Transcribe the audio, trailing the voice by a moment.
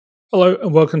Hello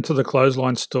and welcome to the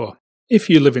Clothesline Store. If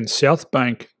you live in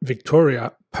Southbank,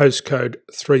 Victoria, postcode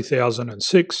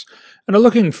 3006, and are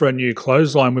looking for a new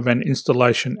clothesline with an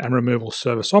installation and removal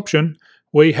service option,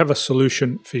 we have a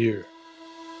solution for you.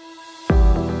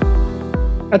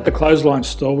 At the Clothesline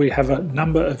Store, we have a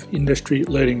number of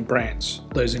industry-leading brands.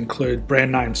 These include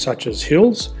brand names such as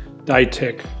Hills,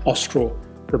 Daytech, Austral,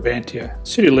 Brabantia,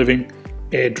 City Living,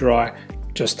 Air Dry,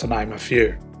 just to name a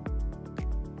few.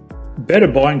 Better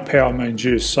buying power means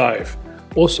you save.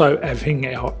 Also,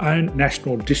 having our own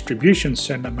national distribution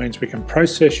centre means we can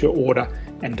process your order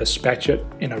and dispatch it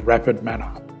in a rapid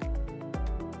manner.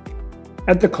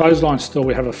 At the Clothesline Store,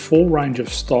 we have a full range of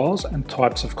styles and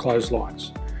types of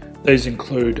clotheslines. These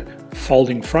include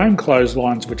folding frame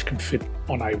clotheslines which can fit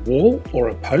on a wall or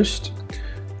a post,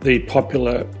 the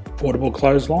popular portable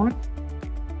clothesline,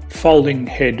 folding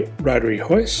head rotary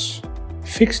hoists,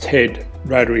 fixed head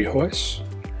rotary hoists,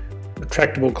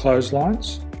 retractable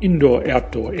clotheslines,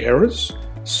 indoor-outdoor airers,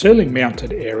 ceiling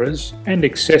mounted airers, and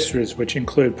accessories which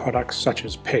include products such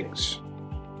as pegs.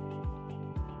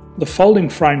 The folding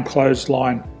frame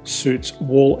clothesline suits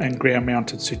wall and ground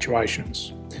mounted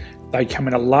situations. They come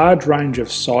in a large range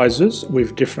of sizes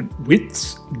with different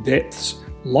widths, depths,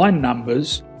 line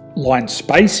numbers, line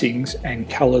spacings and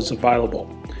colours available.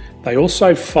 They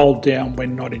also fold down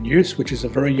when not in use, which is a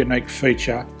very unique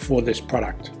feature for this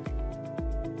product.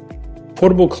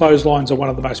 Portable clotheslines are one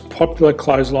of the most popular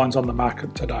clotheslines on the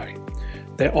market today.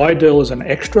 They're ideal as an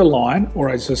extra line or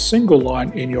as a single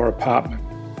line in your apartment.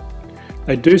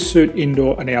 They do suit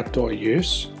indoor and outdoor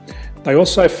use. They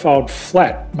also fold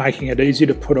flat, making it easy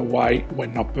to put away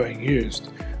when not being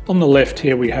used. On the left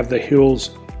here we have the Hills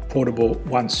Portable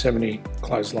 170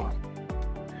 clothesline.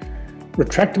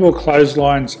 Retractable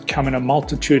clotheslines come in a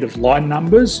multitude of line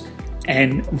numbers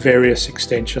and various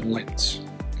extension lengths.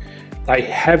 They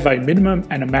have a minimum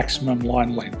and a maximum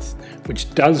line length,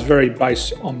 which does vary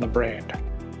based on the brand.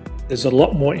 There's a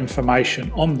lot more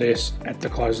information on this at the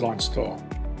Clothesline Store.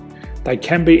 They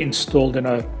can be installed in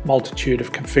a multitude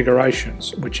of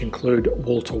configurations, which include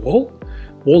wall-to-wall,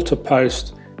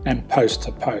 wall-to-post, and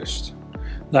post-to-post.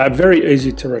 They are very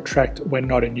easy to retract when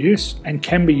not in use and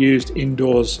can be used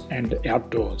indoors and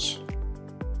outdoors.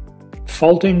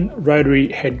 Folding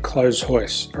rotary head clothes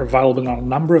hoists are available in a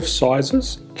number of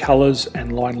sizes, colours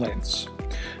and line lengths.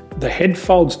 The head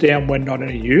folds down when not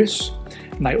in use,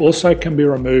 and they also can be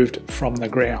removed from the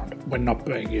ground when not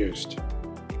being used.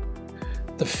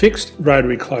 The fixed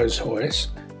rotary clothes hoist,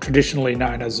 traditionally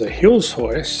known as the Hills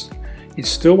hoist, is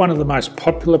still one of the most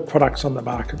popular products on the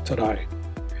market today.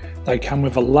 They come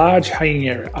with a large hanging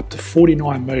area up to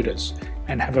 49 metres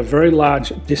and have a very large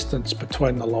distance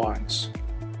between the lines.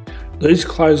 These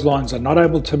clotheslines are not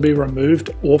able to be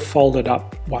removed or folded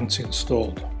up once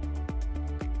installed.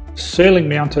 Ceiling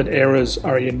mounted airers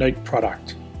are a unique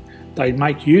product. They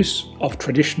make use of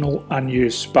traditional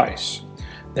unused space.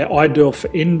 They're ideal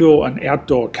for indoor and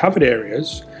outdoor covered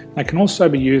areas. They can also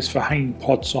be used for hanging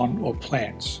pots on or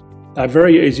plants. They're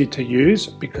very easy to use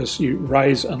because you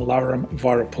raise and lower them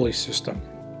via a pulley system.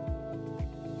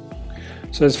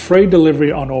 So there's free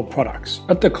delivery on all products.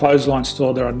 At the Clothesline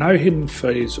Store, there are no hidden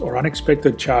fees or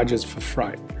unexpected charges for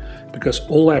freight because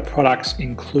all our products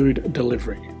include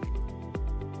delivery.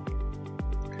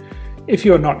 If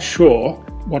you're not sure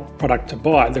what product to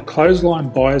buy, the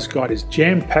Clothesline Buyer's Guide is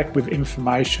jam-packed with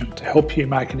information to help you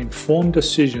make an informed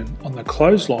decision on the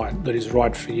clothesline that is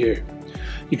right for you.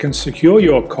 You can secure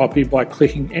your copy by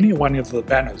clicking any one of the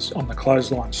banners on the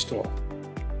Clothesline Store.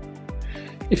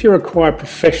 If you require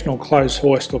professional clothes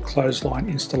hoist or clothesline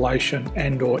installation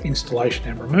and/or installation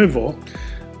and removal,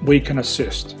 we can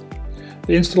assist.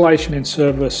 The installation and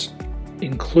service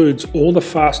includes all the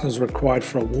fasteners required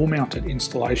for a wall-mounted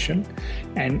installation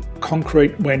and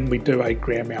concrete when we do a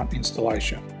ground mount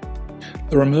installation.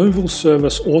 The removal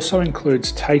service also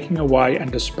includes taking away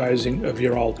and disposing of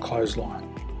your old clothesline.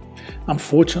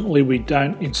 Unfortunately, we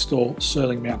don't install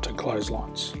ceiling mounted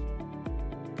clotheslines.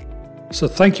 So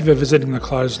thank you for visiting the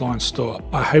Clothesline Store.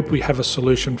 I hope we have a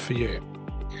solution for you.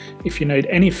 If you need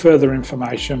any further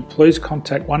information, please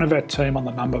contact one of our team on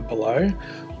the number below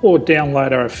or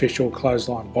download our official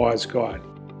Clothesline Buyer's Guide.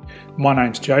 My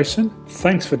name's Jason,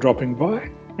 thanks for dropping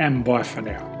by and bye for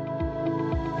now.